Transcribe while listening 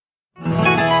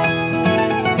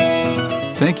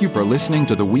Thank you for listening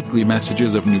to the weekly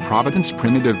messages of New Providence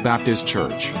Primitive Baptist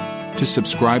Church. To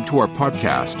subscribe to our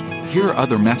podcast, hear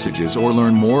other messages, or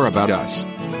learn more about us,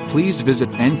 please visit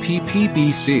nppbc.com.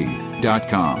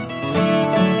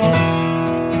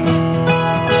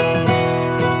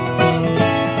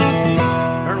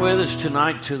 Turn with us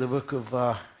tonight to the book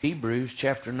of Hebrews,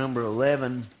 chapter number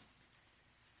 11.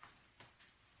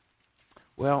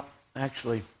 Well,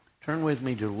 actually, turn with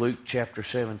me to Luke chapter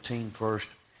 17 first.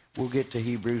 We'll get to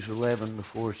Hebrews 11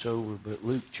 before it's over, but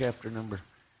Luke chapter number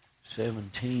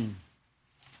 17.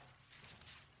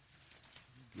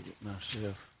 Get it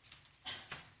myself.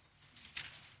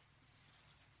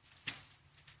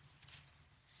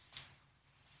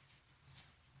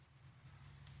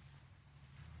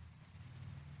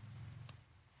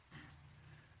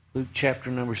 Luke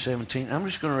chapter number 17. I'm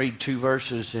just going to read two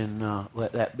verses and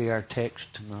let that be our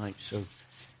text tonight. So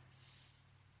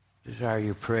desire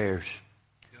your prayers.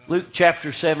 Luke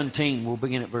chapter 17, we'll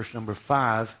begin at verse number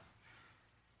 5.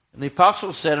 And the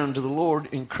apostles said unto the Lord,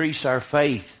 increase our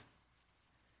faith.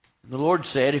 And the Lord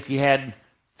said, if you had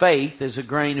faith as a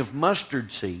grain of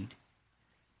mustard seed,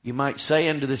 you might say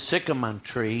unto the sycamore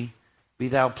tree, be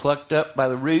thou plucked up by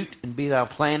the root, and be thou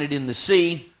planted in the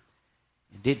sea,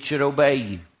 and it should obey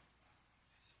you.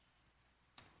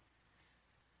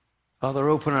 Father,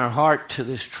 open our heart to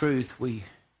this truth. We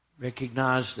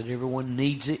recognize that everyone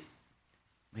needs it.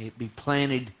 May it be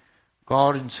planted,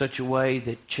 God, in such a way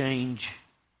that change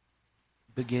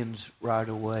begins right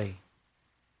away.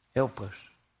 Help us.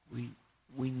 We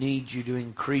need you to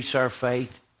increase our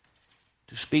faith,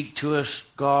 to speak to us,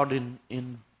 God,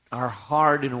 in our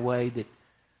heart in a way that,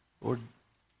 Lord,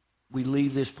 we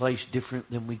leave this place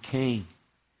different than we came.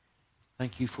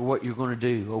 Thank you for what you're going to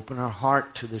do. Open our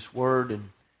heart to this word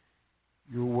and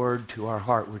your word to our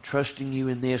heart. We're trusting you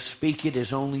in this. Speak it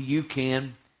as only you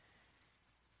can.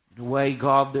 In a way,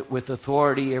 God, that with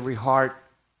authority every heart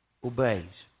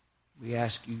obeys. We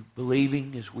ask you,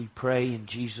 believing as we pray in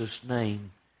Jesus'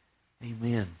 name.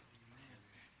 Amen.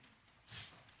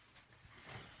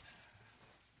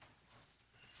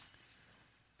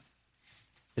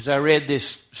 As I read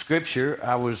this scripture,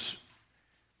 I was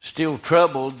still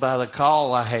troubled by the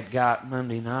call I had got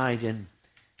Monday night. And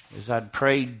as I'd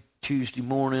prayed Tuesday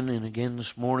morning and again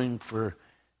this morning for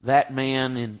that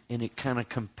man, and it kind of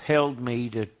compelled me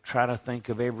to try to think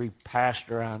of every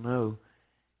pastor I know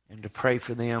and to pray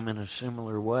for them in a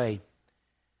similar way.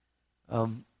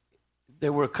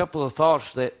 There were a couple of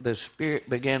thoughts that the Spirit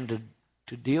began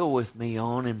to deal with me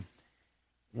on, and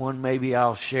one maybe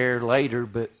I'll share later,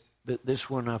 but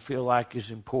this one I feel like is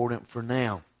important for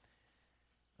now.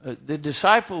 The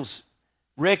disciples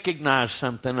recognized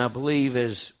something, I believe,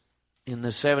 as in the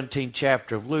 17th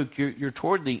chapter of Luke. You're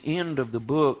toward the end of the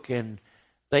book, and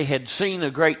they had seen a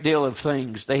great deal of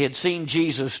things. They had seen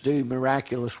Jesus do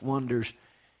miraculous wonders,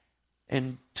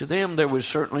 and to them there was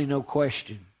certainly no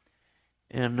question.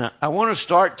 And I want to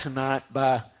start tonight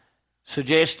by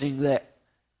suggesting that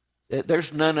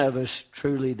there's none of us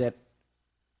truly that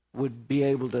would be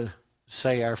able to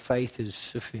say our faith is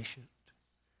sufficient.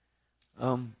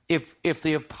 If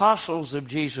the apostles of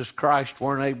Jesus Christ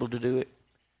weren't able to do it,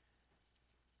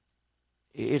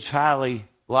 it's highly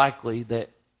likely that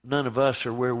none of us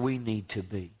are where we need to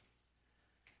be.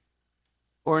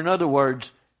 Or in other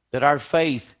words, that our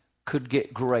faith could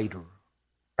get greater.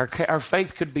 Our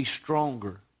faith could be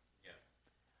stronger. Yeah.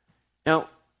 Now,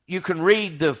 you can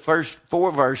read the first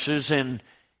 4 verses, and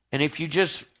if you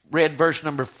just read verse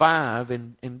number 5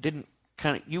 and didn't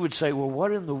you would say, well,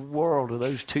 what in the world are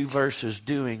those 2 verses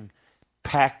doing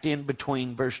packed in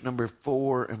between verse number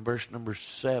 4 and verse number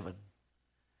 7?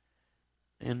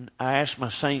 And I asked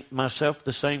myself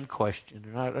the same question,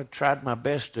 and I tried my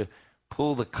best to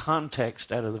pull the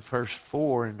context out of the first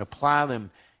 4 and apply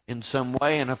them in some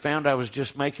way, and I found I was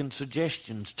just making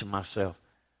suggestions to myself.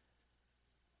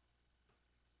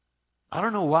 I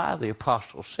don't know why the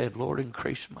apostles said, Lord,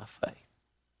 increase my faith.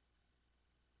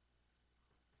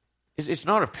 It's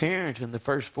not apparent in the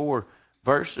first 4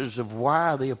 verses of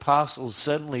why the apostles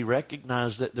suddenly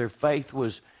recognized that their faith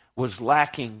was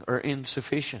lacking or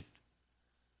insufficient.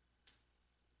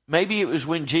 Maybe it was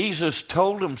when Jesus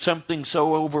told them something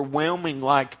so overwhelming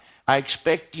like, I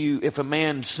expect you, if a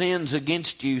man sins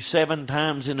against you 7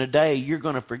 times in a day, you're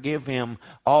going to forgive him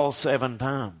all 7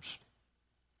 times.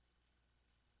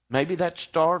 Maybe that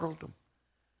startled them.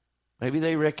 Maybe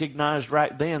they recognized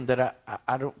right then that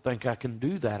I don't think I can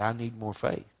do that. I need more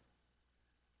faith.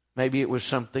 Maybe it was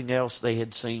something else they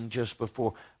had seen just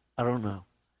before. I don't know.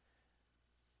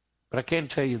 But I can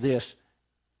tell you this.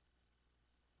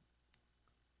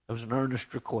 It was an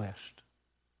earnest request.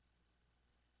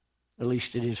 At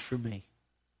least it is for me.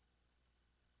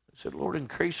 said, Lord,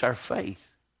 increase our faith.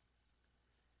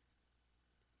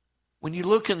 When you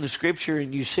look in the Scripture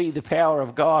and you see the power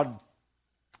of God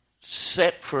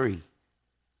set free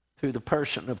through the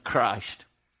person of Christ,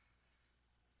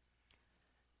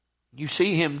 you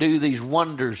see Him do these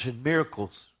wonders and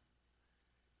miracles.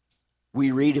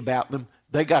 We read about them.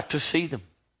 They got to see them.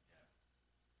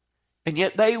 And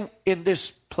yet they, in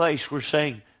this place, were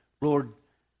saying, Lord,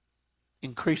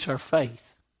 increase our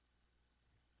faith.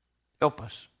 Help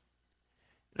us.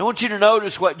 And I want you to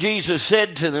notice what Jesus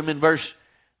said to them in verse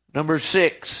number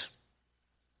 6.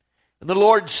 And the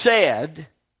Lord said,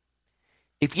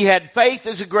 if you had faith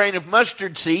as a grain of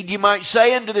mustard seed, you might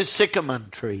say unto this sycamore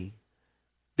tree,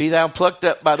 be thou plucked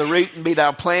up by the root and be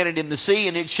thou planted in the sea,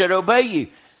 and it should obey you.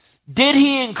 Did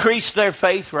He increase their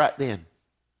faith right then?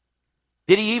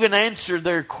 Did He even answer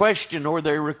their question or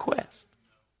their request?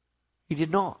 He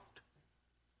did not.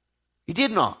 He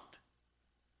did not.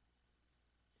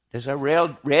 As I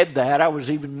read that, I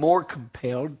was even more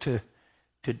compelled to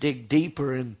dig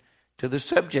deeper into the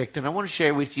subject. And I want to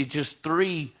share with you just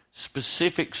 3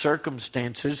 specific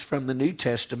circumstances from the New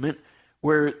Testament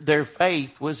where their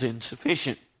faith was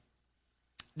insufficient.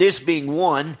 This being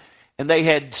one, and they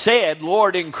had said,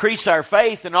 Lord, increase our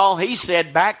faith. And all He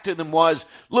said back to them was,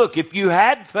 look, if you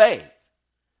had faith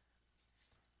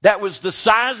that was the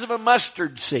size of a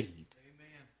mustard seed,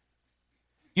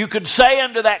 you could say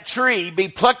unto that tree, be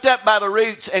plucked up by the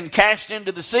roots and cast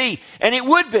into the sea, and it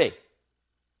would be.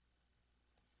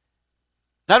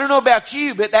 I don't know about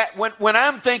you, but that when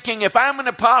I'm thinking, if I'm an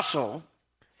apostle,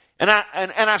 and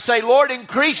I say, Lord,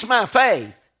 increase my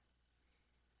faith,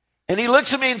 and He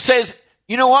looks at me and says,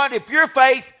 you know what, if your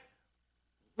faith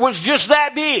was just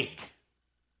that big,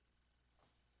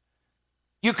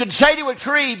 you could say to a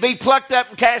tree, be plucked up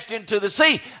and cast into the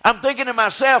sea. I'm thinking to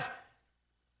myself,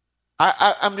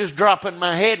 I'm just dropping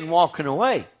my head and walking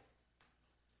away.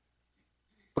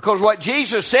 Because what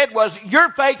Jesus said was,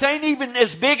 your faith ain't even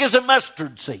as big as a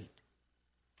mustard seed.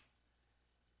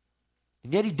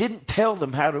 And yet He didn't tell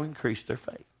them how to increase their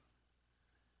faith.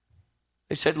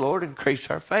 They said, Lord,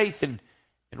 increase our faith. And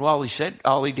while He said,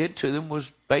 all He did to them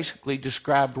was basically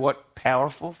described what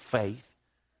powerful faith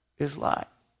is like.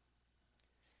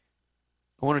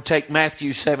 I want to take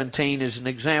Matthew 17 as an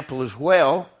example as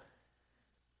well.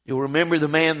 You'll remember the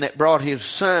man that brought his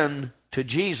son to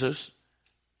Jesus,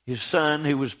 his son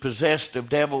who was possessed of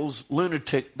devils,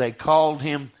 lunatic, they called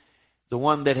him, the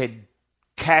one that had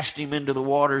cast him into the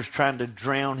waters, trying to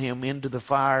drown him, into the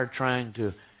fire, trying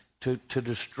to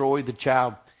destroy the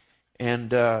child.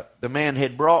 And the man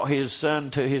had brought his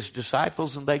son to his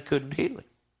disciples, and they couldn't heal him.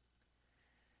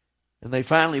 And they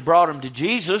finally brought him to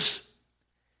Jesus.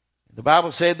 The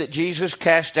Bible said that Jesus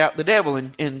cast out the devil.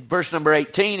 In verse number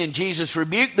 18, and Jesus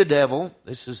rebuked the devil.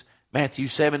 This is Matthew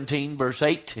 17, verse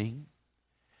 18.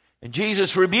 And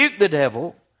Jesus rebuked the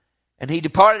devil, and he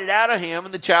departed out of him,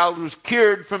 and the child was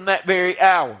cured from that very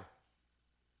hour.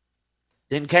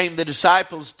 Then came the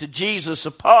disciples to Jesus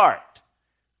apart.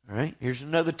 All right, here's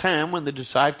another time when the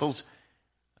disciples,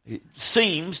 it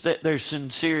seems that they're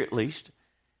sincere at least.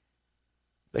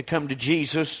 They come to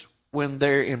Jesus when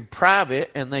they're in private,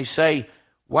 and they say,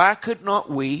 why could not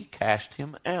we cast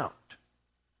him out?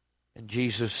 And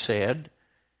Jesus said,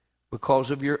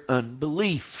 because of your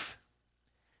unbelief.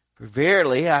 For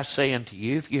verily I say unto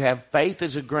you, if you have faith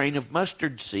as a grain of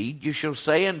mustard seed, you shall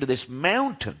say unto this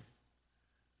mountain.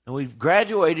 And we've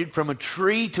graduated from a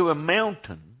tree to a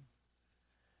mountain.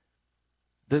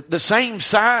 The same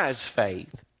size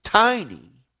faith,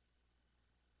 tiny,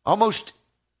 almost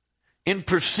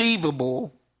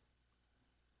imperceivable.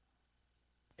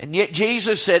 And yet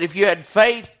Jesus said, if you had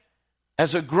faith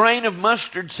as a grain of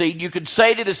mustard seed, you could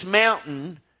say to this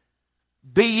mountain,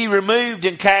 be ye removed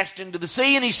and cast into the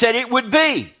sea. And He said it would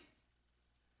be.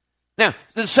 Now,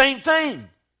 the same thing.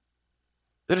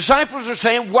 The disciples are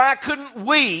saying, why couldn't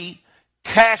we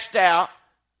cast out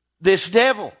this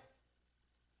devil?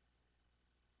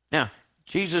 Now,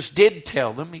 Jesus did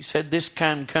tell them, He said this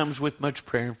kind comes with much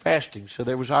prayer and fasting. So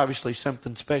there was obviously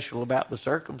something special about the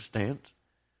circumstance.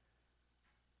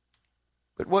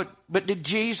 But did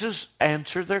Jesus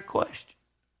answer their question?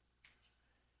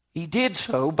 He did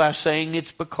so by saying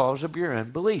it's because of your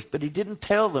unbelief. But He didn't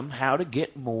tell them how to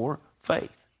get more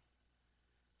faith.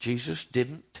 Jesus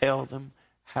didn't tell them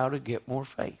how to get more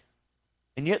faith.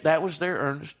 And yet that was their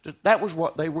earnest, that was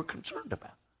what they were concerned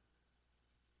about.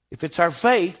 If it's our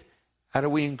faith, how do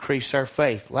we increase our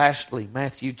faith? Lastly,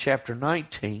 Matthew chapter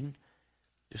 19,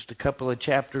 just a couple of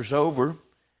chapters over,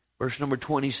 verse number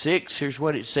 26, here's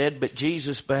what it said. But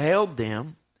Jesus beheld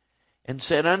them and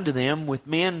said unto them, with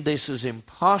men this is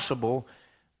impossible,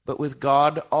 but with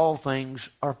God all things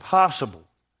are possible.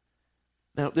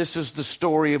 Now, this is the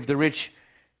story of the rich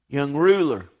young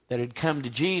ruler that had come to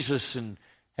Jesus and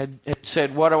had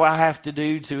said, what do I have to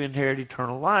do to inherit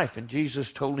eternal life? And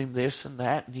Jesus told him this and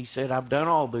that, and he said, I've done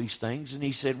all these things. And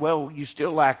he said, well, you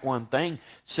still lack one thing.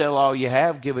 Sell all you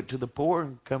have, give it to the poor,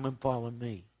 and come and follow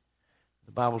me.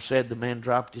 The Bible said the man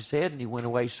dropped his head and he went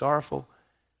away sorrowful.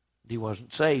 He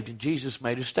wasn't saved. And Jesus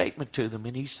made a statement to them,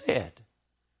 and he said,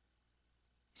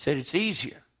 it's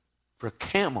easier for a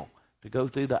camel to go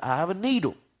through the eye of a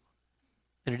needle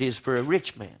than it is for a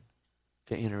rich man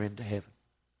to enter into heaven.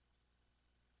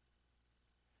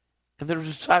 And the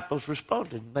disciples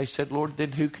responded, and they said, Lord,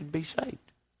 then who can be saved?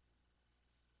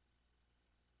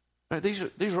 Now, these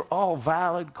are all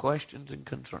valid questions and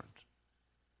concerns.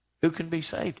 Who can be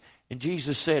saved? And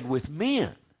Jesus said, with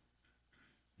men,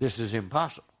 this is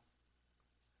impossible.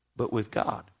 But with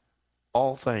God,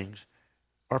 all things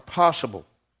are possible.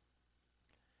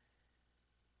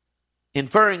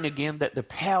 Inferring again that the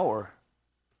power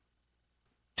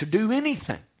to do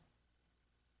anything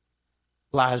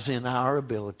lies in our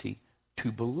ability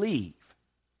to believe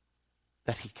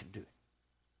that he can do it.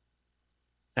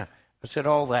 Now, I said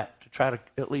all that to try to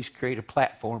at least create a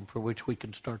platform for which we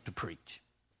can start to preach.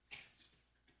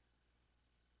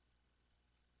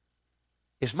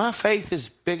 Is my faith as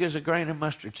big as a grain of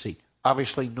mustard seed?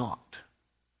 Obviously not,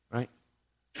 right?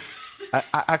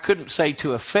 I couldn't say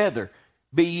to a feather,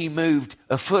 be ye moved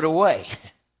a foot away,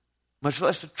 much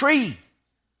less a tree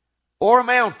or a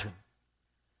mountain.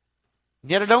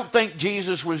 Yet I don't think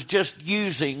Jesus was just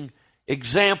using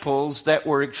examples that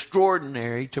were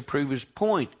extraordinary to prove his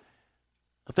point.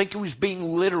 I think he was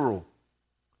being literal.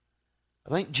 I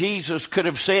think Jesus could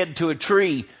have said to a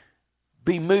tree,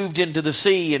 be moved into the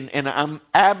sea, and I'm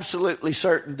absolutely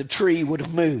certain the tree would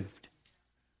have moved.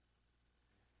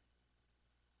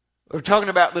 We're talking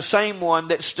about the same one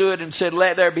that stood and said,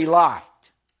 let there be light.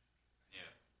 Yeah.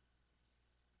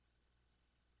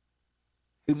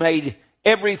 Who made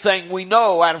everything we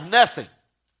know out of nothing.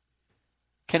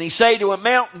 Can he say to a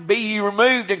mountain, be ye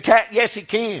removed? And yes, he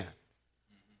can.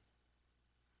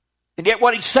 And yet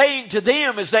what he's saying to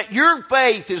them is that your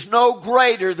faith is no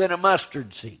greater than a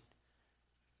mustard seed.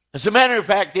 As a matter of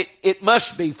fact, it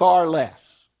must be far less.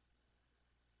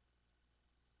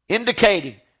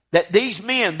 Indicating that these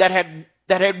men that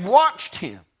had watched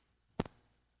him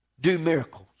do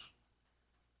miracles,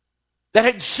 that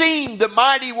had seen the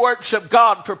mighty works of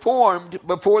God performed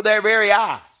before their very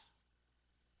eyes,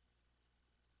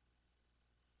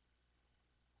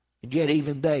 and yet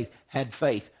even they had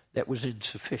faith that was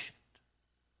insufficient.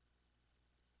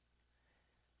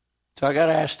 So I got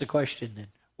to ask the question then,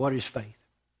 what is faith?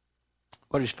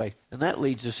 What is faith? And that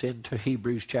leads us into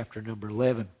Hebrews chapter number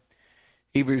 11.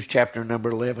 Hebrews chapter number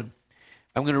 11.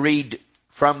 I'm going to read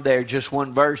from there just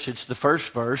one verse. It's the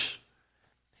first verse.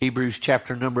 Hebrews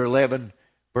chapter number 11,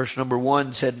 verse number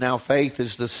 1 said, now faith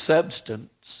is the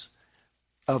substance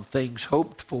of things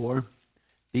hoped for,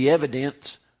 the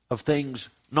evidence of things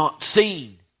not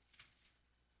seen.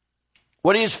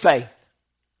 What is faith?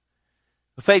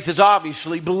 Faith is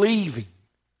obviously believing.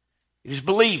 It is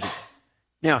believing.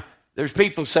 Now, there's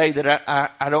people say that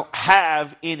I don't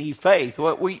have any faith.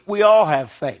 Well, we all have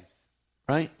faith,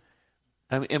 right?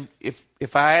 I mean,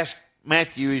 if I ask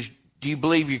Matthew, do you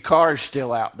believe your car is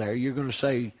still out there? You're going to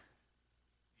say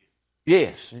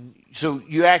yes. And so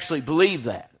you actually believe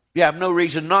that. You have no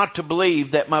reason not to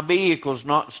believe that my vehicle's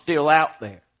not still out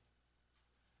there.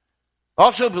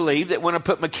 Also believe that when I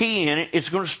put my key in it, it's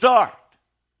going to start.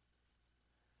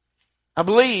 I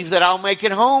believe that I'll make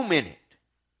it home in it.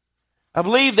 I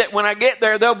believe that when I get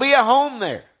there, there'll be a home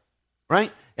there,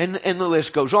 right? And the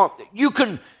list goes on.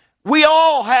 We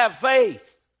all have faith.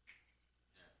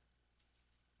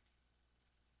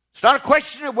 It's not a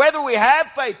question of whether we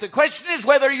have faith. The question is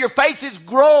whether your faith is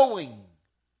growing.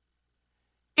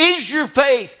 Is your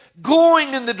faith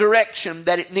going in the direction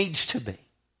that it needs to be?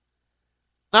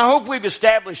 Now, I hope we've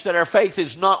established that our faith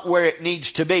is not where it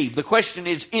needs to be. The question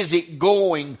is it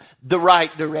going the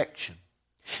right direction?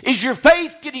 Is your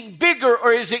faith getting bigger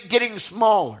or is it getting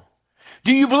smaller?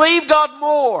 Do you believe God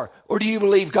more or do you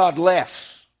believe God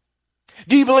less?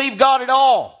 Do you believe God at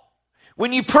all?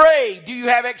 When you pray, do you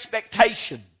have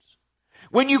expectations?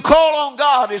 When you call on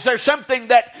God, is there something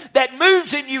that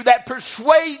moves in you, that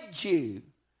persuades you?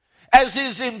 As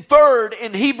is inferred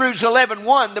in Hebrews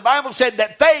 11:1, the Bible said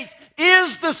that faith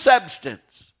is the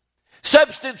substance.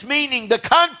 Substance meaning the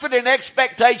confident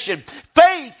expectation.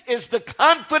 Faith is the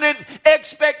confident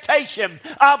expectation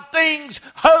of things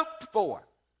hoped for.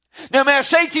 Now may I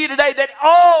say to you today that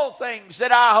all things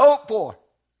that I hope for,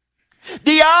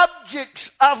 the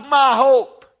objects of my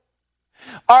hope,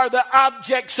 are the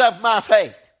objects of my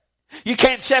faith. You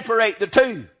can't separate the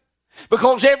two,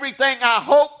 because everything I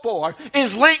hope for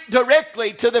is linked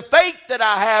directly to the faith that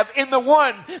I have in the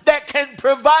one that can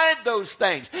provide those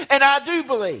things. And I do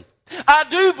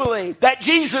believe that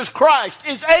Jesus Christ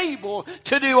is able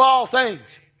to do all things.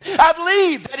 I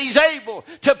believe that He's able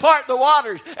to part the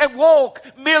waters and walk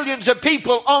millions of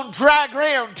people on dry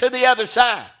ground to the other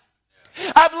side.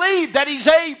 I believe that He's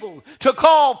able to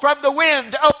call from the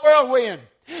wind a whirlwind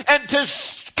and to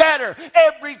scatter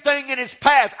everything in its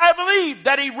path. I believe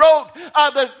that He wrote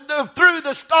through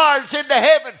the stars into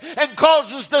heaven and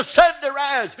causes the sun to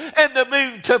rise and the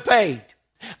moon to fade.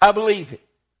 I believe it.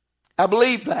 I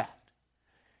believe that.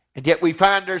 And yet we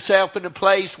find ourselves in a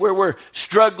place where we're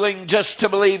struggling just to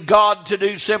believe God to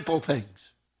do simple things.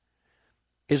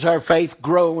 Is our faith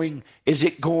growing? Is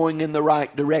it going in the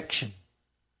right direction?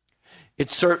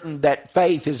 It's certain that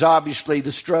faith is obviously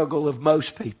the struggle of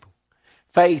most people.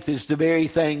 Faith is the very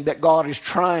thing that God is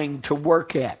trying to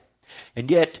work at.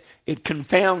 And yet it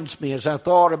confounds me as I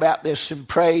thought about this and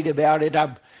prayed about it.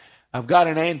 I've got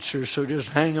an answer, so just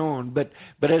hang on. But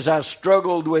as I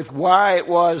struggled with why it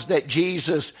was that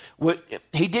Jesus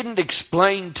He didn't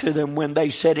explain to them when they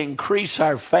said increase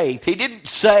our faith. He didn't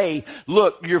say,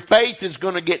 look, your faith is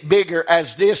going to get bigger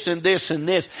as this and this and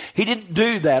this. He didn't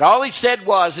do that. All He said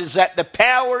is that the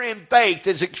power in faith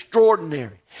is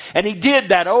extraordinary. And He did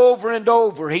that over and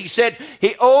over. He said,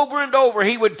 over and over,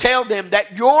 He would tell them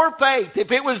that your faith, if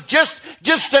it was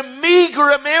just a meager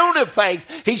amount of faith,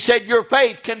 He said your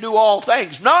faith can do all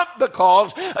things. Not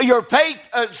because your faith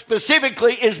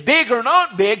specifically is big or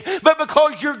not big, but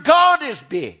because your God is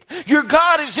big. Your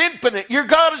God is infinite. Your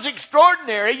God is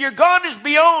extraordinary. Your God is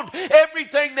beyond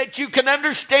everything that you can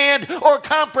understand or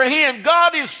comprehend.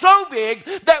 God is so big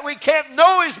that we can't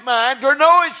know His mind or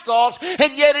know His thoughts.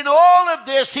 And yet in all of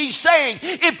this, He's saying,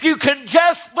 if you can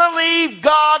just believe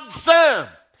God's Son,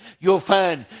 you'll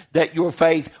find that your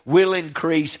faith will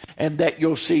increase and that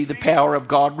you'll see the power of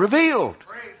God revealed.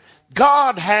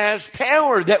 God has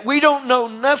power that we don't know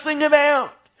nothing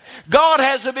about. God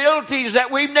has abilities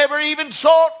that we've never even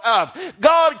thought of.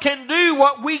 God can do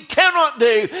what we cannot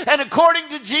do. And according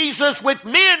to Jesus, with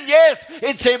men, yes,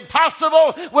 it's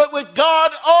impossible. But with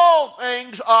God, all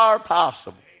things are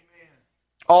possible.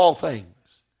 All things.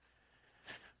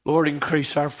 Lord,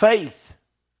 increase our faith.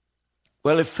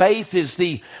 Well, if faith is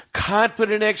the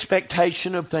confident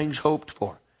expectation of things hoped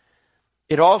for,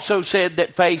 it also said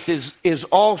that faith is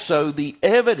also the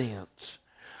evidence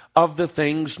of the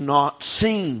things not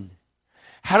seen.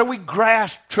 How do we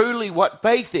grasp truly what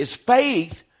faith is?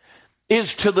 Faith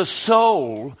is to the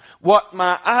soul what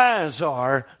my eyes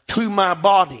are to my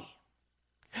body.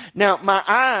 Now, my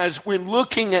eyes, when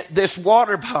looking at this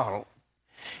water bottle,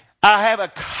 I have a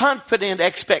confident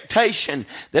expectation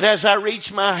that as I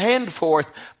reach my hand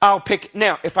forth, I'll pick it.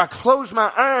 Now, if I close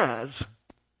my eyes,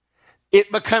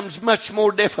 it becomes much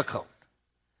more difficult,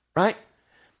 right?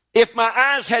 If my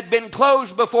eyes had been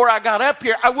closed before I got up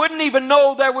here, I wouldn't even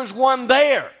know there was one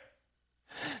there.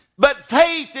 But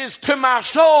faith is to my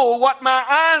soul what my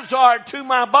eyes are to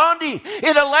my body.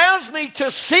 It allows me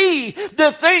to see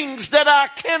the things that I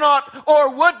cannot or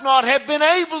would not have been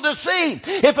able to see.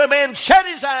 If a man shut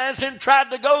his eyes and tried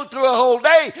to go through a whole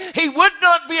day, he would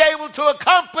not be able to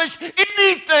accomplish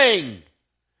anything.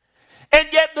 And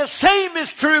yet the same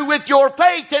is true with your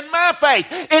faith and my faith.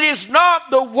 It is not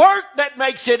the work that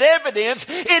makes it evidence.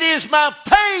 It is my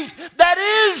faith that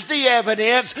is the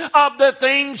evidence of the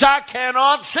things I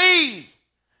cannot see.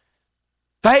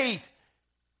 Faith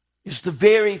is the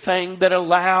very thing that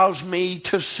allows me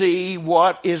to see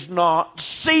what is not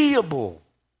seeable.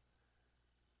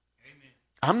 Amen.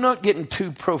 I'm not getting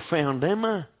too profound, am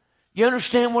I? You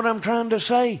understand what I'm trying to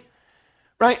say?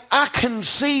 Right? I can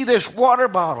see this water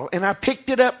bottle, and I picked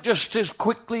it up just as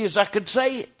quickly as I could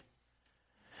say it.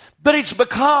 But it's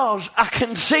because I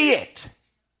can see it.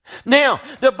 Now,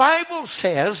 the Bible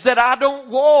says that I don't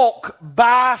walk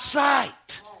by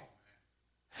sight.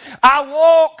 I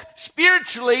walk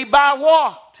spiritually by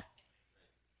what?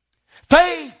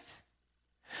 Faith.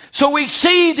 So we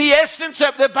see the essence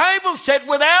of the Bible said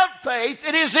without faith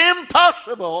it is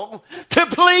impossible to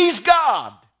please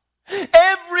God.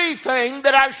 Everything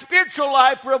that our spiritual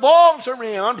life revolves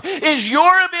around is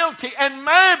your ability and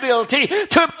my ability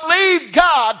to believe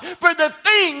God for the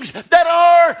things that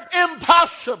are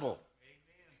impossible.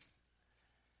 Amen.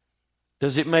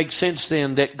 Does it make sense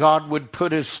then that God would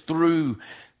put us through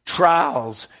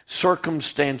trials,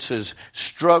 circumstances,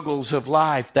 struggles of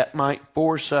life that might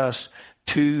force us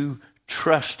to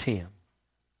trust Him?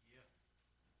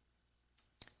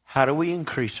 How do we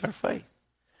increase our faith?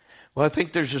 Well, I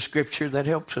think there's a scripture that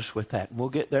helps us with that, and we'll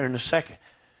get there in a second.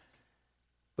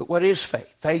 But what is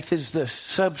faith? Faith is the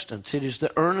substance. It is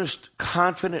the earnest,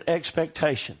 confident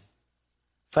expectation.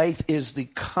 Faith is the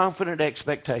confident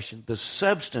expectation, the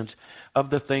substance of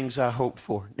the things I hope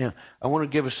for. Now, I want to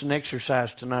give us an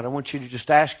exercise tonight. I want you to just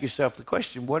ask yourself the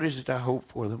question, what is it I hope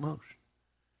for the most?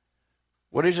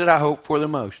 What is it I hope for the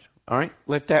most? All right?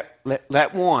 Let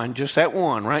that one, just that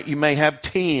one, right? You may have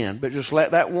 10, but just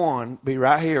let that one be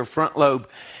right here, front lobe,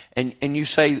 and you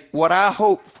say, what I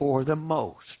hope for the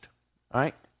most. All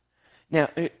right? Now,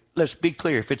 let's be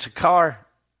clear. If it's a car,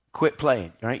 quit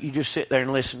playing, right? You just sit there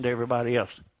and listen to everybody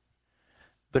else.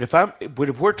 But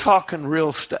if we're talking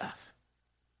real stuff,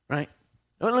 right?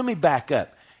 Well, let me back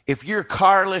up. If you're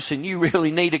carless and you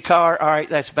really need a car, all right,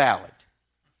 that's valid.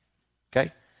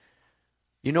 Okay?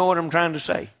 You know what I'm trying to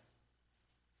say?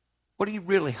 What do you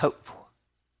really hope for?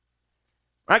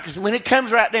 Right? Because when it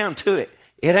comes right down to it,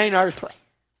 it ain't earthly.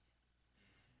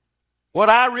 What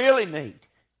I really need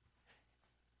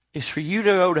is for you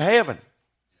to go to heaven.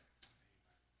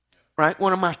 Right?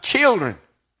 One of my children,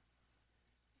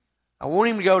 I want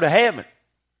him to go to heaven.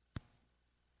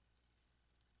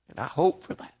 And I hope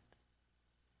for that.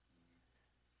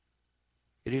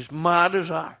 It is my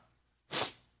desire.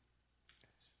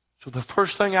 So the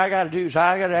first thing I got to do is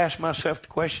I got to ask myself the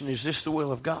question, is this the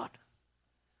will of God?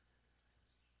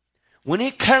 When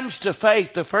it comes to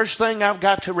faith, the first thing I've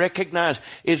got to recognize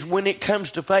is when it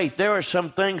comes to faith, there are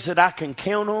some things that I can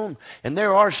count on, and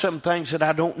there are some things that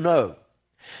I don't know.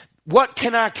 What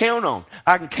can I count on?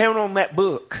 I can count on that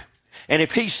book. And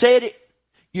if he said it,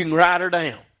 you can write her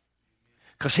down.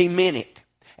 Because he meant it.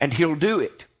 And he'll do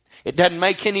it. It doesn't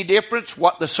make any difference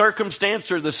what the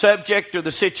circumstance or the subject or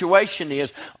the situation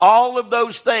is. All of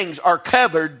those things are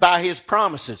covered by his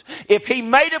promises. If he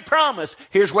made a promise,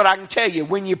 here's what I can tell you.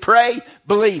 When you pray,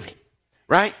 believe him.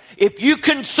 Right? If you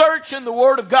can search in the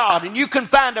Word of God and you can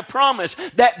find a promise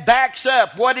that backs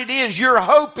up what it is you're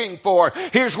hoping for,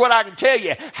 here's what I can tell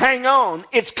you. Hang on,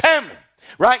 it's coming.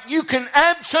 Right? You can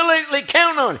absolutely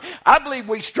count on it. I believe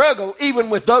we struggle even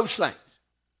with those things.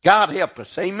 God help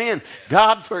us. Amen.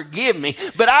 God forgive me.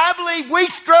 But I believe we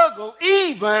struggle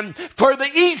even for the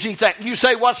easy thing. You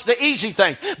say, what's the easy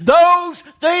thing? Those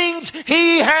things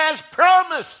he has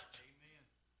promised.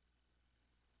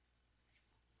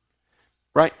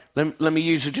 Right? Let me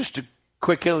use just a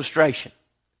quick illustration.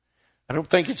 I don't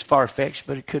think it's far-fetched,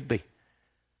 but it could be.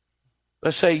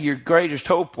 Let's say your greatest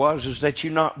hope is that you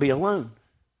not be alone.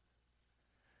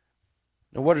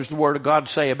 Now, what does the Word of God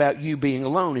say about you being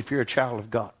alone if you're a child of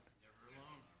God? Never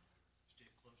alone. Stick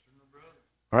closer to the brother.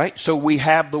 All right? So we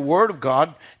have the Word of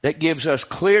God that gives us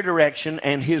clear direction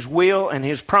and His will and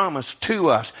His promise to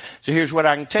us. So here's what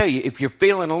I can tell you. If you're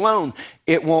feeling alone,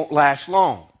 it won't last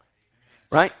long.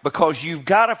 Right? Because you've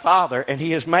got a Father and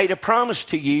He has made a promise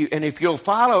to you, and if you'll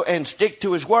follow and stick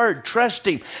to His Word, trust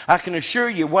Him, I can assure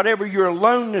you whatever your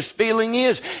aloneness feeling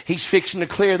is, He's fixing to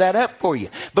clear that up for you.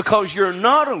 Because you're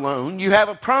not alone, you have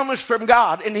a promise from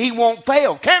God and He won't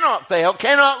fail, cannot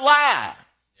lie.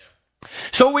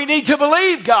 So we need to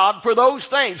believe God for those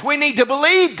things. We need to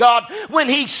believe God when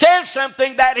He says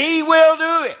something that He will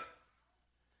do it.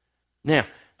 Now,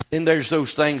 then there's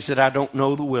those things that I don't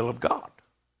know the will of God.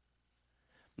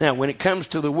 Now, when it comes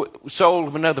to the soul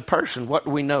of another person, what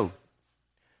do we know?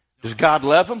 Does God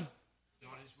love them?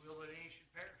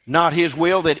 Not His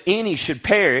will that any should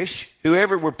perish.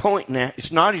 Whoever we're pointing at,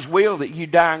 it's not His will that you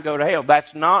die and go to hell.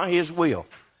 That's not His will.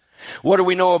 What do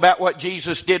we know about what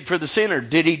Jesus did for the sinner?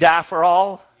 Did He die for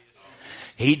all?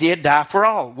 He did die for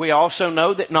all. We also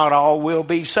know that not all will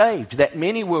be saved, that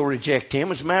many will reject Him.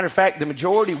 As a matter of fact, the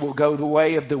majority will go the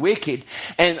way of the wicked,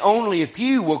 and only a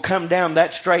few will come down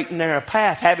that straight and narrow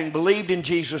path, having believed in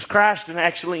Jesus Christ and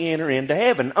actually enter into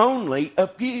heaven. Only a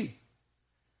few.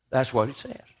 That's what it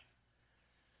says.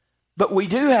 But we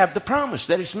do have the promise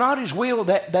that it's not His will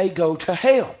that they go to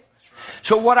hell.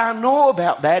 So what I know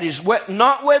about that is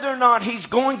not whether or not He's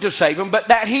going to save them, but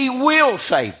that He will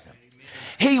save them.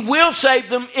 He will save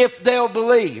them if they'll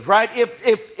believe, right?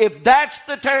 If that's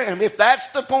the term, if that's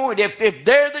the point, if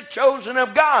they're the chosen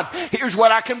of God, here's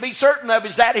what I can be certain of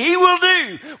is that He will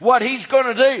do what He's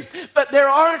going to do. But there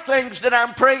are things that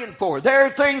I'm praying for. There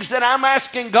are things that I'm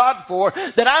asking God for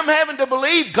that I'm having to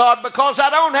believe God because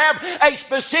I don't have a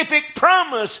specific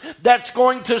promise that's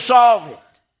going to solve it.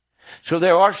 So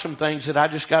there are some things that I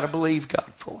just got to believe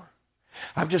God for.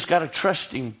 I've just got to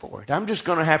trust Him for it. I'm just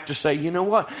going to have to say, you know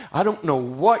what? I don't know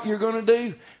what you're going to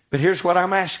do, but here's what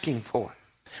I'm asking for.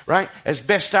 Right? As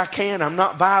best I can, I'm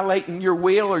not violating your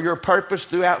will or your purpose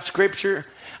throughout Scripture.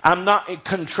 I'm not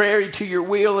contrary to your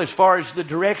will as far as the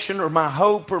direction or my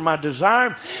hope or my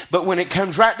desire. But when it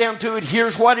comes right down to it,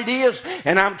 here's what it is.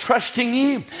 And I'm trusting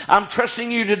you. I'm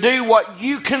trusting you to do what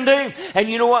you can do. And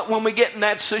you know what? When we get in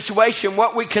that situation,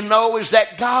 what we can know is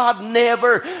that God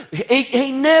never,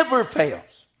 He never fails.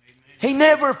 He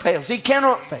never fails. He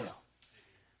cannot fail.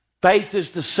 Faith is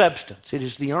the substance. It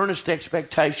is the earnest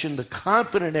expectation, the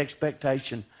confident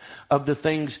expectation of the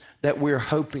things that we're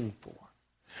hoping for.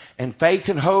 And faith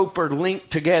and hope are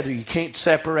linked together. You can't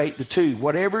separate the two.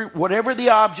 Whatever the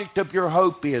object of your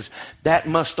hope is, that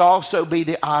must also be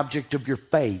the object of your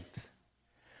faith.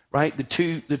 Right? The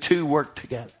two work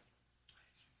together.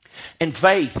 And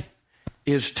faith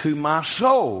is to my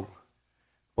soul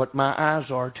what my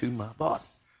eyes are to my body.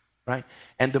 Right?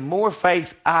 And the more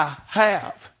faith I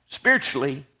have,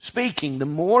 spiritually speaking, the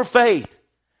more faith,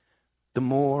 the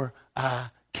more I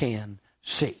can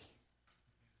see.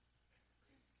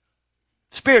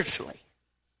 Spiritually,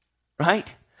 right?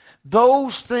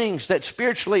 Those things that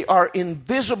spiritually are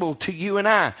invisible to you and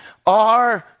I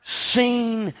are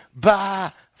seen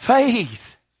by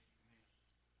faith.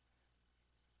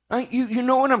 Right? You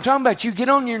know what I'm talking about. You get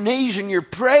on your knees and you're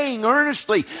praying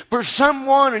earnestly for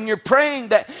someone, and you're praying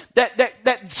that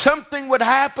something would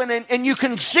happen, and you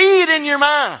can see it in your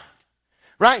mind.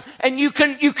 Right? And you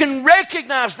can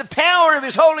recognize the power of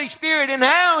His Holy Spirit and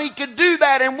how He could do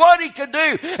that and what He could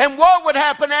do and what would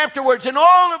happen afterwards. And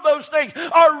all of those things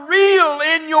are real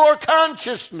in your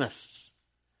consciousness.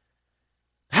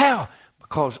 How?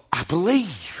 Because I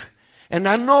believe. And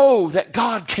I know that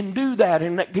God can do that,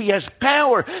 and that He has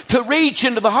power to reach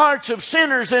into the hearts of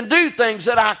sinners and do things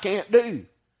that I can't do.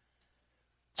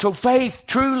 So faith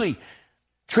truly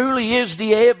is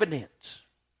the evidence.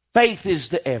 Faith is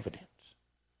the evidence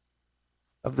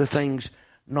of the things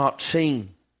not seen.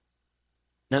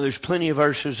 Now, there's plenty of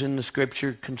verses in the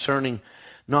Scripture concerning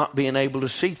not being able to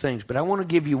see things, but I want to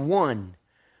give you one.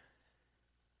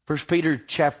 1 Peter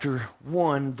chapter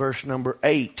 1, verse number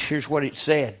 8. Here's what it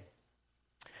said.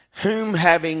 Whom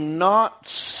having not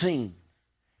seen.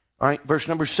 All right, verse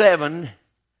number 7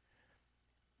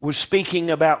 was speaking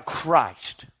about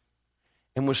Christ,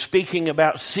 and was speaking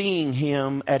about seeing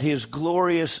Him at His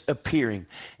glorious appearing.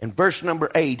 And verse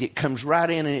number 8, it comes right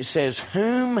in and it says,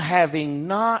 whom having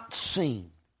not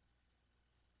seen,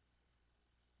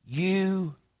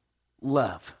 you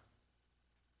love.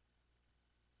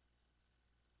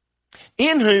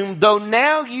 In whom, though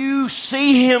now you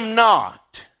see Him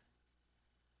not,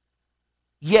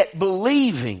 yet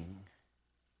believing,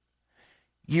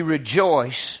 you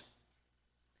rejoice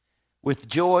with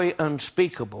joy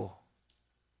unspeakable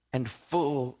and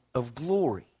full of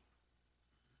glory.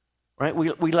 Right?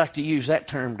 We like to use that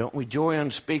term, don't we? Joy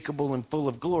unspeakable and full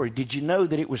of glory. Did you know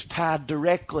that it was tied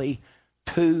directly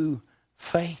to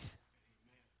faith?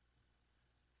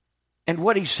 And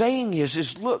what he's saying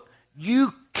is look,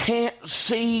 you can't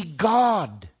see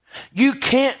God. You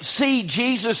can't see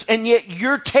Jesus, and yet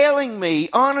you're telling me,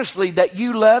 honestly, that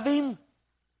you love Him?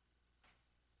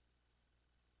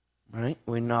 Right?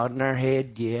 We're nodding our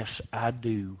head, yes, I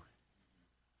do.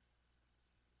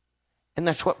 And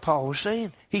that's what Paul was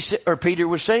saying. He said, or Peter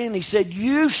was saying. He said,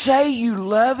 you say you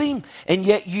love Him, and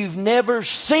yet you've never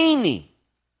seen Him.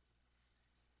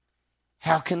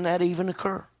 How can that even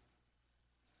occur?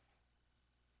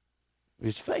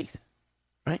 It's faith,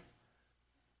 right?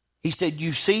 He said,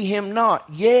 you see Him not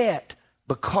yet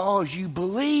because you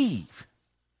believe.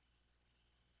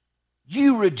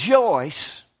 You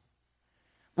rejoice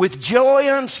with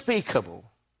joy unspeakable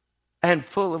and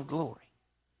full of glory.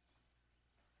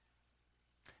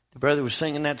 The brother was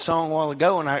singing that song a while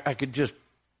ago, and I could just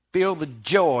feel the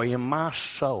joy in my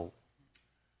soul.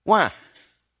 Why?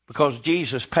 Because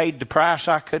Jesus paid the price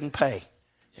I couldn't pay.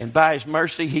 And by His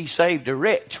mercy, He saved a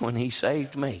wretch when He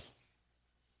saved me.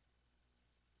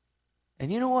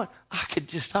 And you know what? I could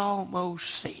just almost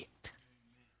see it.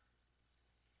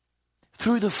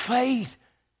 Through the faith.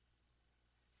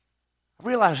 I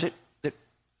realize that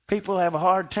people have a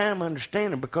hard time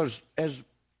understanding, because as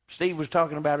Steve was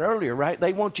talking about earlier, right?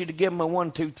 They want you to give them a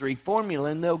 1, 2, 3 formula,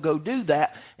 and they'll go do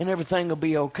that, and everything will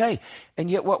be okay. And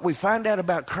yet what we find out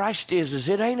about Christ is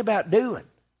it ain't about doing.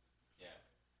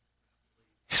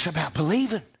 It's about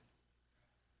believing.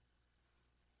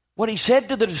 What He said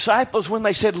to the disciples when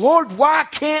they said, Lord, why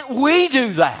can't we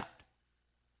do that?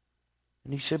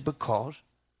 And He said, because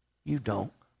you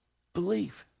don't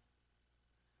believe.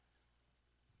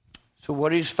 So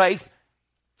what is faith?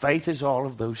 Faith is all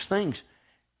of those things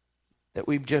that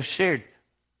we've just shared.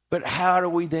 But how do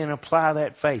we then apply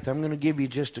that faith? I'm going to give you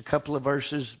just a couple of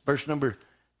verses. Verse number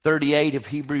 38 of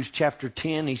Hebrews chapter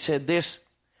 10, he said this.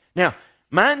 Now,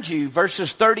 Mind you,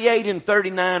 verses 38 and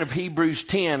 39 of Hebrews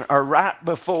 10 are right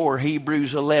before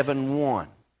Hebrews 11:1.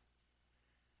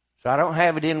 So I don't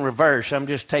have it in reverse. I'm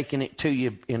just taking it to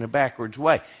you in a backwards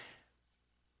way.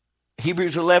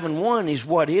 Hebrews 11:1 is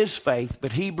what is faith,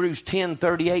 but Hebrews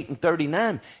 10:38 and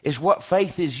 39 is what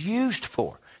faith is used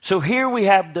for. So here we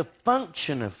have the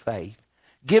function of faith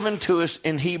given to us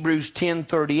in Hebrews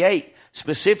 10:38.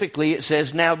 Specifically, it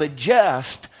says, "Now the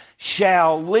just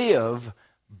shall live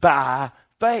by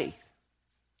faith."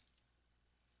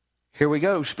 Here we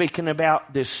go, speaking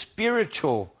about the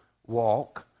spiritual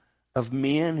walk of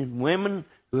men and women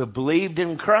who have believed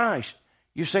in Christ.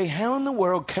 You say, how in the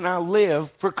world can I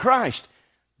live for Christ?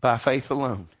 By faith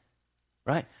alone,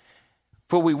 right?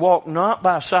 For we walk not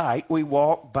by sight, we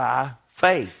walk by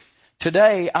faith.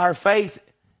 Today, our faith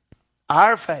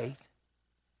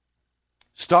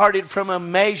started from a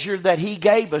measure that He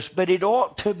gave us, but it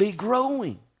ought to be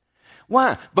growing.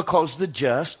 Why? Because the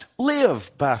just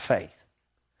live by faith.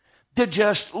 The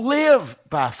just live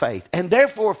by faith. And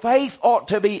therefore, faith ought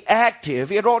to be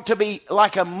active. It ought to be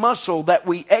like a muscle that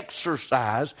we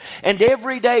exercise. And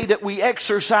every day that we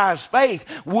exercise faith,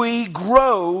 we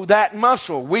grow that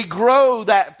muscle. We grow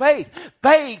that faith.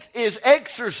 Faith is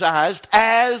exercised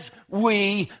as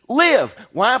we live.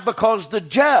 Why? Because the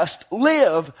just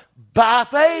live by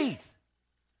faith.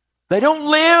 They don't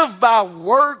live by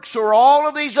works or all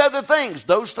of these other things.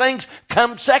 Those things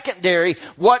come secondary.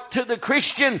 What to the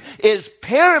Christian is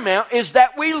paramount is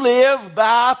that we live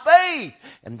by faith.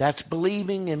 And that's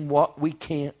believing in what we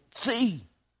can't see.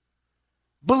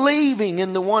 Believing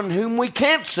in the one whom we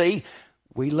can't see.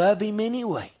 We love Him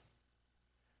anyway.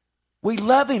 We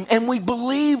love Him and we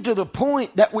believe to the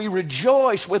point that we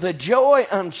rejoice with a joy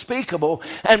unspeakable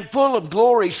and full of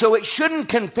glory. So it shouldn't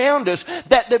confound us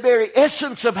that the very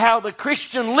essence of how the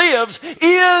Christian lives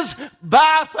is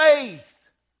by faith.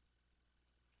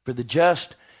 For the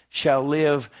just shall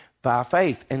live by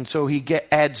faith. And so he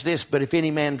adds this, but if any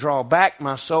man draw back,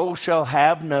 my soul shall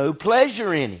have no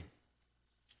pleasure in him.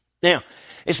 Now,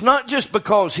 it's not just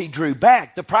because he drew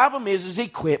back. The problem is he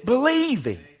quit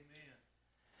believing.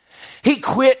 He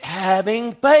quit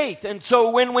having faith. And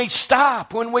so when we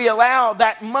stop, when we allow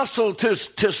that muscle to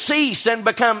cease and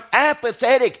become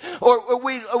apathetic, or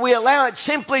we allow it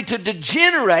simply to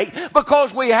degenerate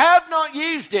because we have not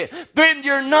used it, then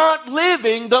you're not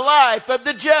living the life of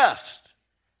the just,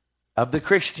 of the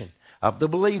Christian, of the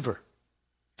believer.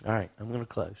 All right, I'm going to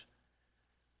close.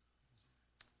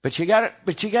 But you got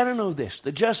to know this: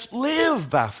 the just live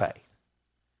by faith.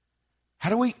 How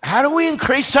do we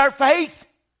increase our faith?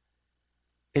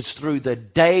 It's through the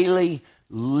daily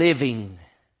living.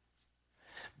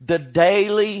 The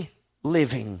daily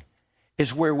living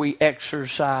is where we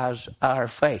exercise our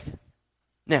faith.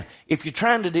 Now, if you're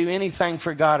trying to do anything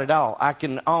for God at all, I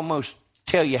can almost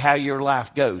tell you how your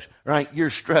life goes, right? You're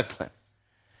struggling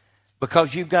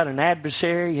because you've got an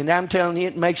adversary, and I'm telling you,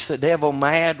 it makes the devil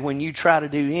mad when you try to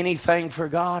do anything for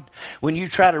God, when you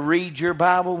try to read your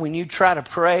Bible, when you try to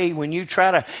pray, when you try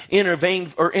to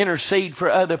intervene or intercede for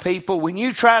other people, when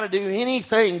you try to do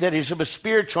anything that is of a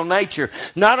spiritual nature.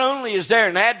 Not only is there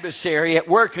an adversary at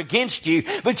work against you,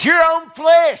 but your own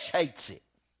flesh hates it.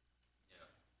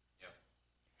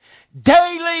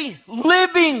 Daily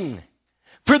living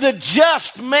for the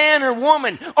just man or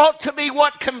woman ought to be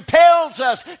what compels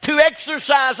us to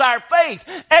exercise our faith.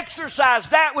 Exercise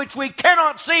that which we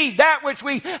cannot see, that which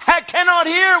we cannot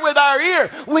hear with our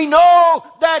ear. We know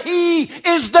that He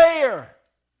is there.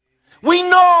 We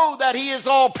know that He is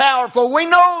all powerful. We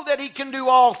know that He can do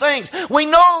all things. We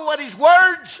know what His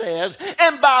Word says.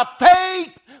 And by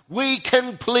faith, we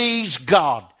can please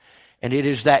God. And it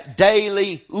is that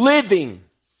daily living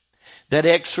that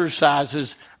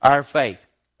exercises our faith.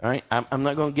 All right, I'm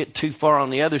not going to get too far on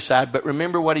the other side, but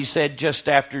remember what he said just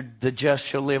after the just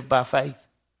shall live by faith.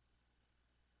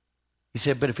 He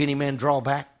said, but if any man draw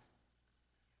back,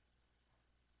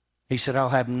 he said, I'll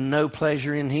have no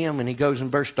pleasure in him. And he goes in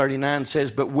verse 39 and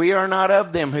says, but we are not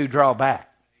of them who draw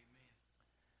back.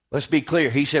 Let's be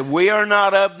clear. He said, we are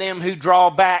not of them who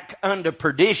draw back unto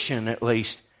perdition, at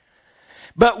least,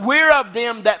 but we're of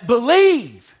them that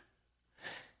believe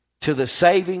to the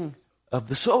saving of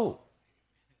the soul.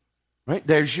 Right?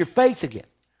 There's your faith again.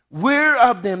 We're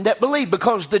of them that believe,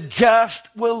 because the just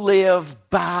will live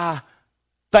by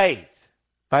faith.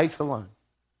 Faith alone.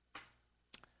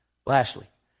 Lastly,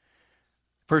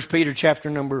 1 Peter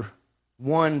chapter number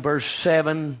 1, verse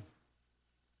 7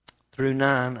 through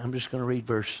 9. I'm just going to read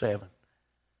verse 7.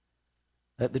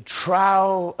 That the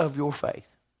trial of your faith,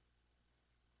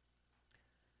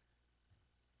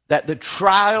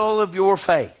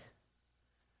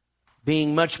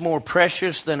 being much more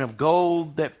precious than of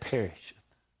gold that perisheth,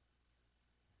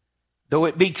 though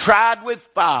it be tried with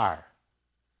fire,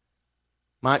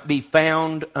 might be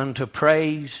found unto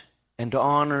praise and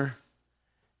honor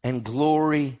and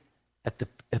glory at the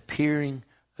appearing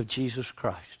of Jesus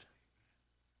Christ.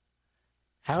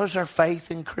 How has our faith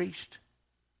increased?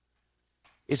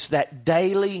 It's that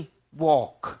daily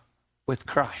walk with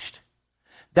Christ.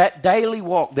 That daily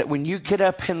walk that when you get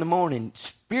up in the morning,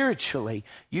 spiritually,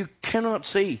 you cannot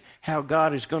see how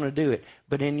God is going to do it.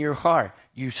 But in your heart,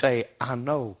 you say, I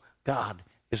know God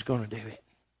is going to do it.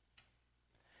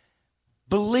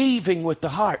 Believing with the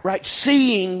heart, right?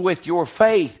 Seeing with your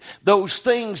faith those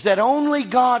things that only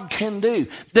God can do.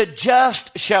 The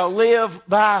just shall live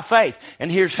by faith. And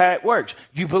here's how it works.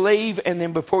 You believe, and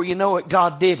then before you know it,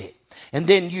 God did it. And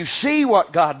then you see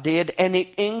what God did, and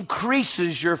it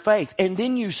increases your faith. And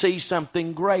then you see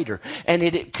something greater. And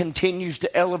it continues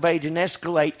to elevate and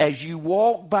escalate as you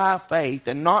walk by faith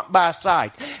and not by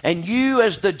sight. And you,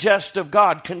 as the just of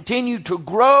God, continue to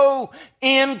grow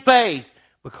in faith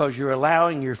because you're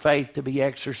allowing your faith to be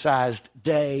exercised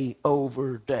day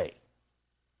over day.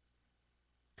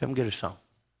 Come get a song.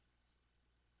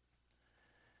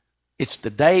 It's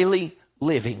the daily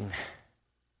living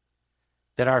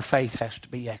that our faith has to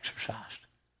be exercised.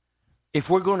 If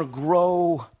we're going to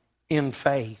grow in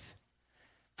faith,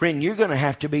 friend, you're going to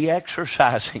have to be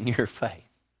exercising your faith.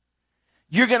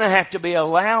 You're going to have to be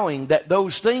allowing that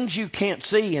those things you can't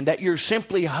see and that you're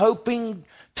simply hoping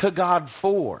to God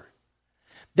for,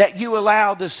 that you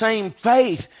allow the same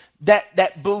faith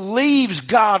that believes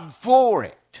God for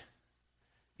it.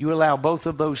 You allow both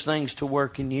of those things to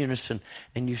work in unison,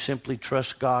 and you simply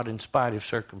trust God in spite of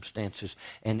circumstances.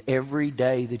 And every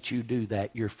day that you do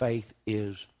that, your faith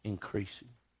is increasing.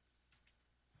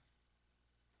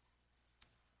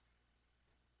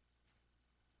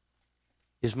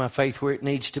 Is my faith where it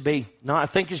needs to be? No, I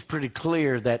think it's pretty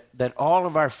clear that all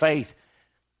of our faith,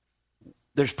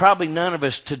 there's probably none of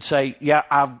us to say,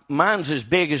 yeah, mine's as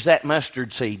big as that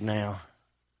mustard seed now.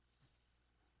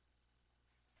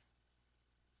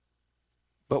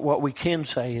 But what we can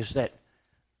say is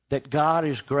that God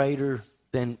is greater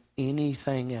than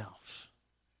anything else.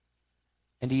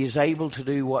 And He is able to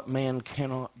do what man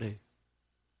cannot do.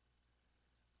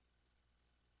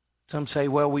 Some say,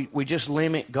 well, we just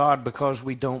limit God because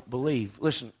we don't believe.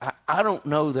 Listen, I don't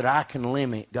know that I can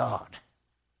limit God.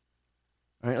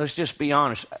 All right, let's just be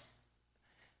honest.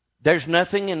 There's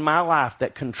nothing in my life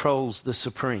that controls the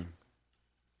supreme.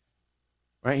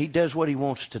 Right? He does what He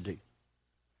wants to do.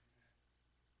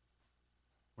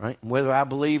 Right? And whether I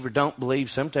believe or don't believe,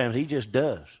 sometimes He just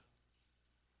does.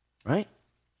 Right?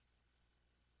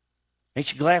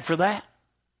 Ain't you glad for that?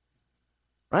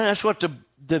 Right? That's what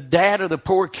the dad of the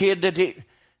poor kid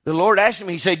the Lord asked him.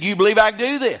 He said, you believe I can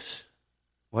do this?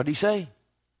 What did he say?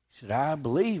 He said, I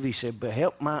believe. He said, but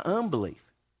help my unbelief.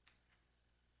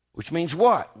 Which means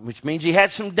what? Which means he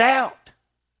had some doubt.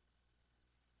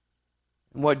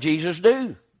 And what did Jesus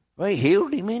do? Well, He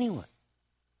healed him anyway.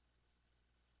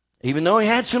 Even though he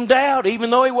had some doubt,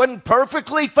 even though he wasn't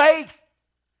perfectly faith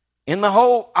in the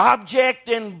whole object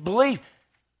and belief,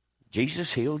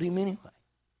 Jesus healed him anyway.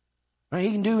 Right?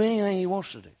 He can do anything He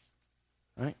wants to do.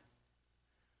 Right?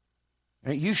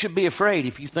 Right? You should be afraid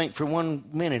if you think for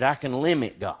 1 minute I can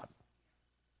limit God.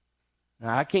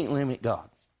 Now, I can't limit God.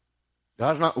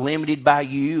 God's not limited by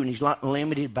you, and He's not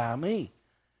limited by me.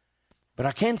 But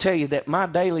I can tell you that my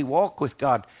daily walk with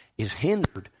God is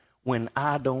hindered when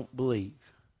I don't believe.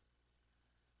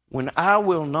 When I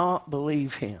will not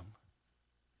believe Him,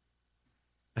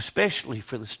 especially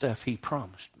for the stuff He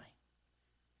promised me.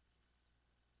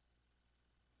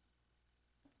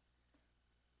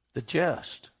 The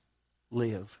just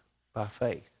live by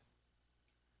faith.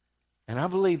 And I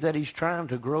believe that He's trying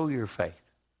to grow your faith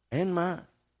and mine.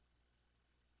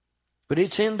 But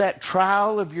it's in that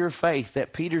trial of your faith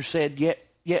that Peter said,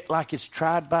 yet like it's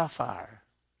tried by fire,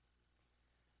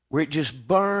 where it just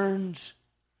burns.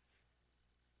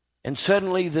 And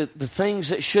suddenly the things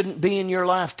that shouldn't be in your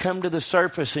life come to the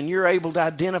surface, and you're able to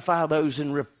identify those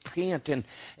and repent and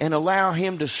allow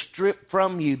Him to strip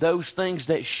from you those things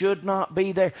that should not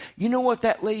be there. You know what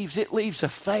that leaves? It leaves a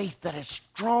faith that is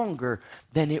stronger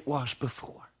than it was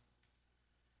before.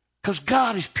 Because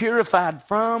God is purified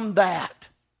from that.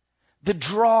 The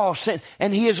dross,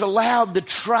 and He has allowed the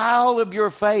trial of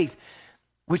your faith,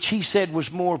 which He said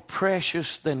was more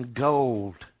precious than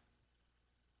gold.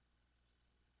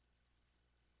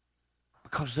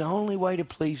 Because the only way to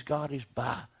please God is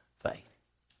by faith.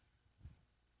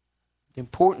 The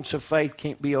importance of faith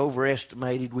can't be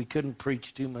overestimated. We couldn't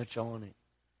preach too much on it.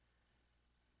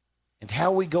 and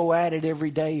how we go at it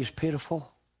every day is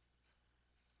pitiful.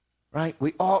 Right?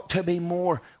 We ought to be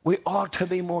more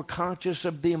conscious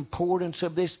of the importance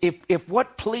of this. If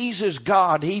what pleases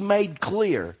God He made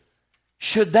clear,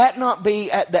 should that not be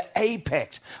at the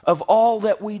apex of all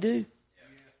that we do?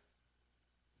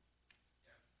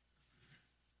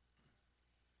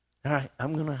 All right,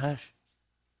 I'm going to hush.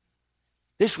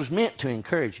 This was meant to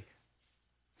encourage you.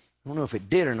 I don't know if it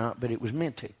did or not, but it was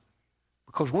meant to.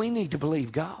 Because we need to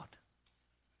believe God.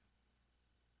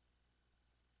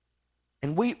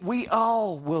 And we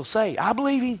all will say, I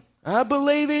believe Him. I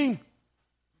believe Him.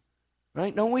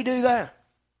 Right? Don't we do that?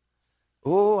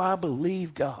 Oh, I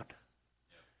believe God.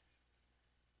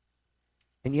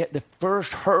 And yet the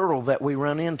first hurdle that we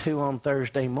run into on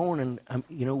Thursday morning,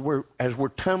 as we're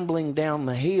tumbling down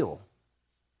the hill,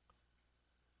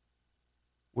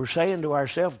 we're saying to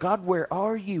ourselves, God, where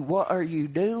are you? What are you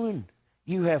doing?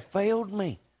 You have failed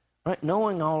me. Right?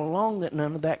 Knowing all along that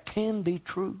none of that can be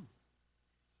true.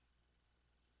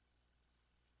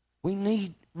 We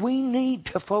need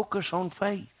to focus on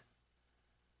faith.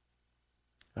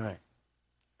 All right.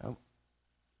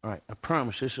 I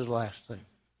promise this is the last thing.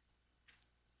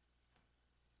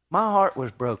 My heart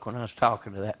was broke when I was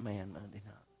talking to that man Monday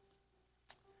night.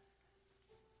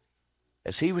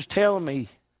 As he was telling me,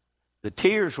 the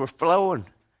tears were flowing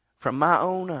from my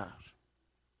own eyes.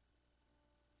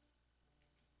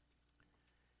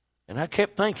 And I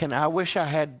kept thinking, I wish I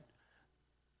had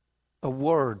a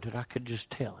word that I could just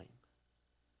tell him.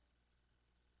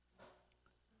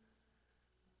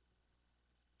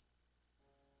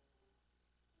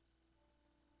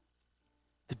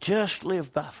 The just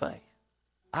live by faith.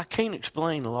 I can't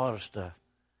explain a lot of stuff.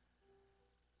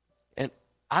 And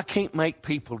I can't make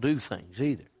people do things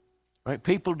either. Right?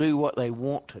 People do what they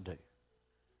want to do.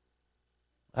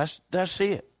 That's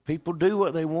it. People do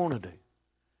what they want to do.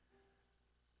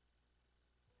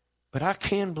 But I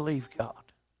can believe God.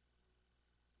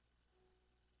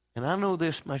 And I know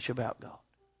this much about God.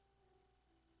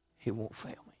 He won't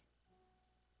fail me.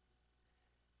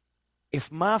 If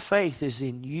my faith is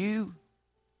in you,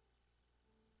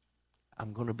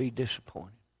 I'm going to be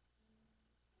disappointed.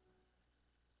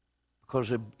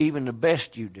 Because even the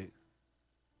best you do,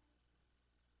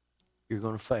 you're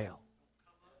going to fail.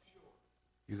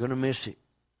 You're going to miss it.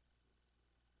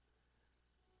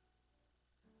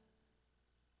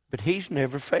 But He's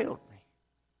never failed me.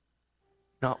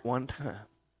 Not one time.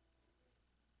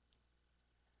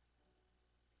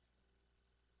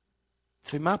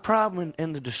 See, my problem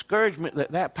and the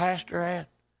discouragement that pastor had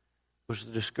was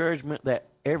the discouragement that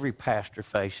every pastor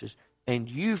faces, and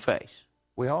you face.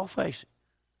 We all face it.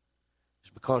 It's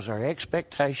because our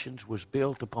expectations was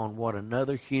built upon what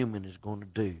another human is going to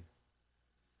do.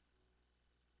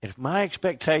 And if my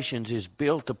expectations is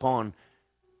built upon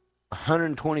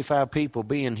 125 people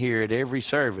being here at every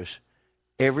service,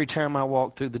 every time I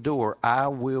walk through the door, I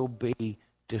will be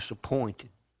disappointed.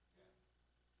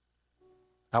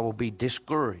 I will be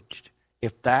discouraged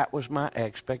if that was my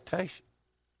expectation.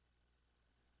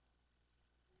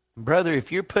 Brother,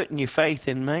 if you're putting your faith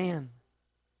in man,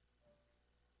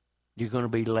 you're going to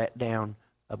be let down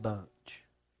a bunch.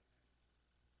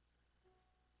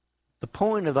 The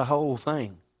point of the whole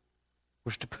thing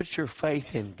was to put your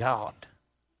faith in God.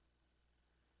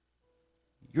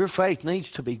 Your faith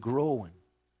needs to be growing.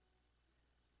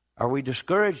 Are we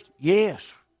discouraged?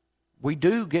 Yes. We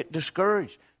do get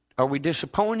discouraged. Are we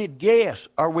disappointed? Yes.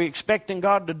 Are we expecting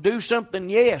God to do something?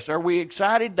 Yes. Are we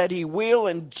excited that He will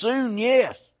and soon?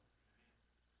 Yes.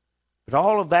 But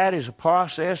all of that is a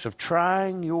process of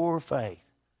trying your faith.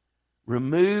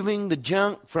 Removing the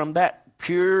junk from that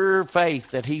pure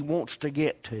faith that He wants to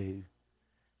get to.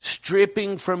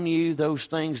 Stripping from you those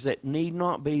things that need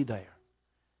not be there.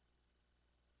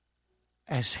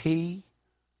 As He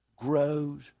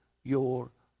grows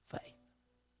your faith.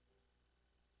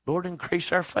 Lord,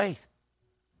 increase our faith.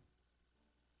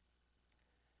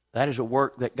 That is a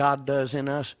work that God does in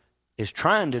us, is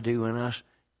trying to do in us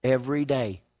every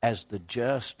day as the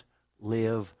just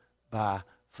live by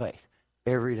faith.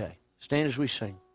 Every day. Stand as we sing.